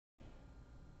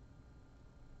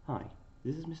Hi,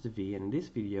 this is Mr. V, and in this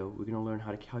video we're going to learn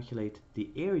how to calculate the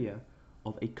area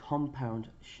of a compound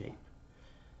shape.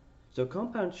 So a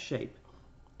compound shape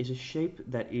is a shape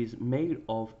that is made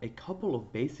of a couple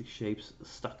of basic shapes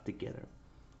stuck together.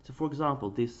 So for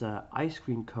example, this ice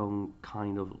cream cone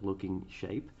kind of looking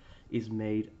shape is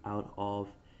made out of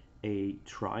a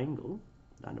triangle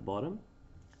down the bottom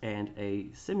and a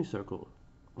semicircle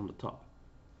on the top.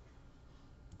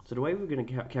 So the way we're going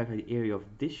to calculate the area of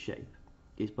this shape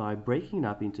is by breaking it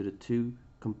up into the two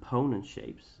component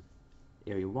shapes,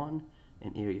 area 1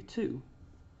 and area 2,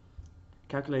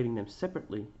 calculating them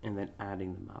separately and then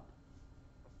adding them up.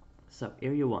 So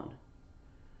area 1.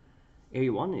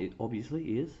 Area 1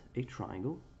 obviously is a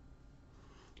triangle,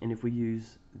 and if we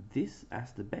use this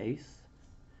as the base,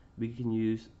 we can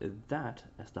use that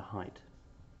as the height.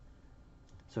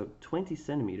 So 20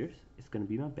 centimeters is going to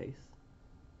be my base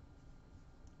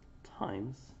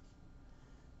times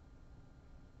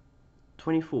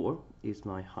 24 is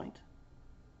my height,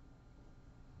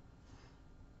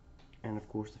 and of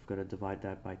course I've got to divide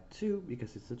that by 2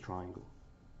 because it's a triangle.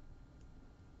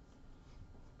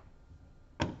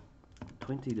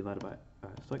 20 divided by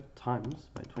times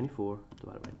by 24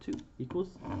 divided by 2 equals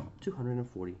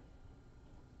 240,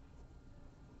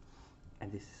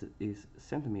 and this is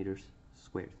centimeters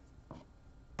squared.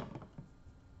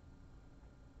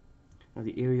 Now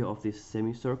the area of this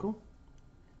semicircle,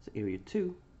 so area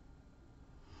 2,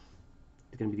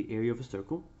 is going to be the area of a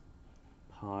circle,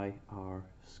 pi r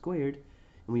squared,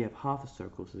 and we have half a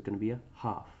circle, so it's going to be a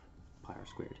half pi r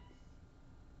squared.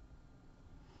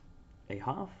 A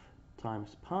half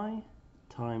times pi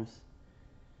times,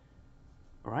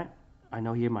 alright, I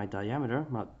know here my diameter,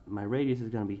 my radius is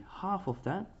going to be half of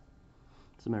that,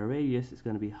 so my radius is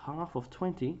going to be half of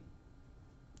 20,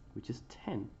 which is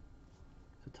 10,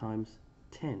 so times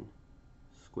 10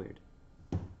 squared.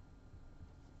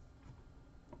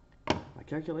 My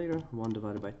calculator, 1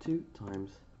 divided by 2 times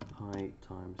pi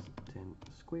times 10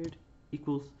 squared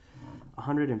equals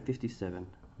 157.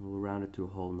 We'll round it to a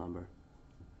whole number,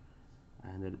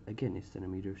 and that again is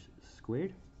centimeters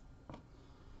squared.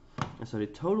 And so the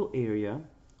total area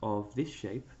of this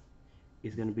shape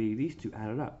is going to be these two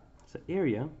added up. So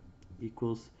area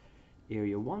equals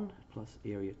area 1 plus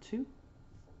area 2,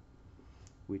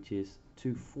 which is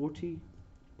 240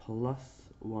 plus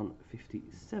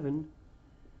 157,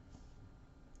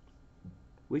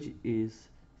 which is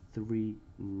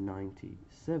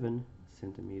 397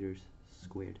 centimeters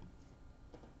squared.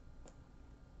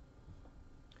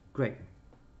 Great.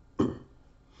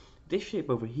 This shape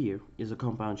over here is a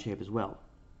compound shape as well.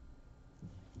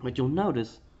 But you'll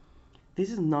notice this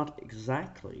is not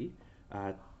exactly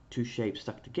two shapes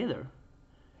stuck together.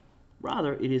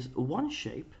 Rather, it is one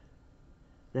shape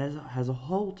that has a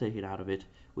hole taken out of it,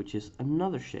 which is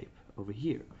another shape over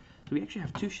here. So we actually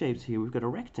have two shapes here. We've got a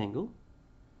rectangle,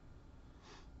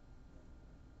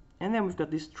 and then we've got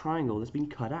this triangle that's been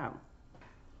cut out.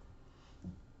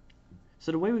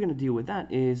 So the way we're going to deal with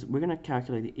that is we're going to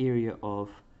calculate the area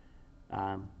of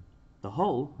the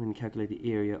hole. We're going to calculate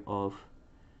the area of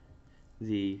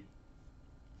the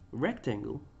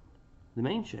rectangle, the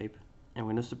main shape, and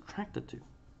we're going to subtract the two.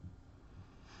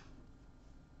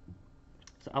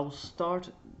 So I will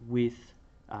start with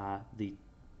the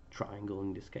triangle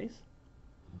in this case.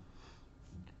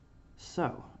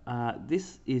 So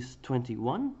this is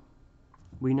 21.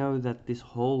 We know that this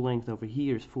whole length over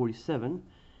here is 47.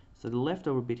 So the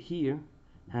leftover bit here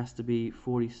has to be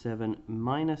 47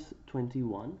 minus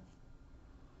 21.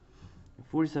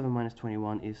 47 minus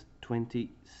 21 is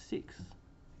 26.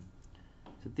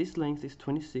 So this length is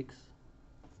 26.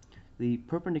 The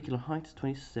perpendicular height is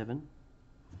 27.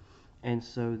 And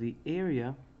so the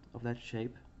area of that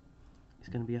shape is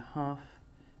going to be a half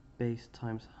base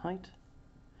times height,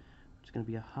 which is going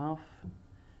to be a half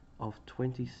of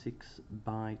 26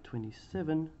 by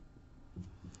 27,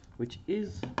 which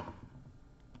is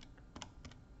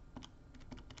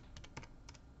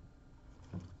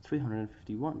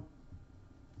 351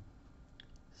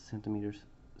 centimeters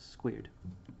squared.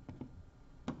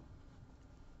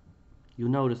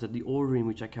 You'll notice that the order in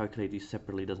which I calculate these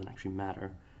separately doesn't actually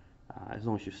matter, as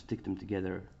long as you stick them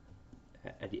together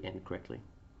at the end correctly.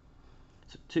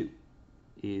 So 2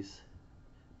 is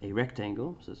a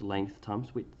rectangle, so it's length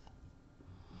times width.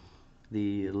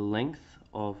 The length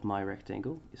of my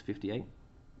rectangle is 58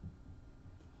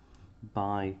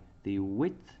 by the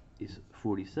width is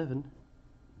 47,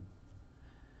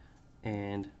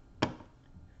 and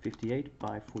 58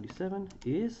 by 47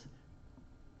 is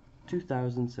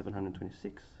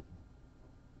 2,726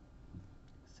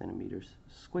 centimeters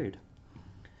squared.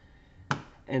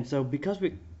 And so because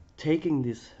we're taking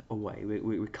this away,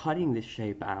 we're cutting this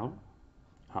shape out.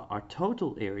 Our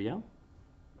total area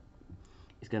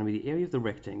is going to be the area of the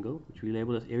rectangle, which we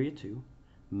label as area 2,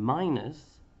 minus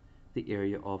the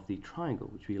area of the triangle,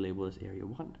 which we label as area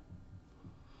 1.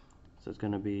 So it's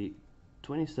going to be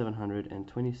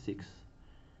 2726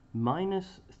 minus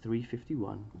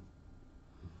 351,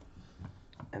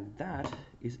 and that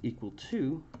is equal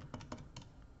to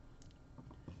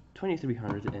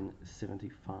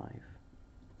 2375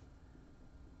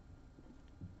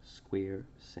 square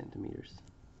centimeters.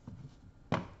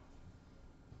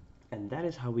 And that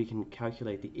is how we can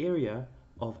calculate the area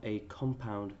of a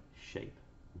compound shape.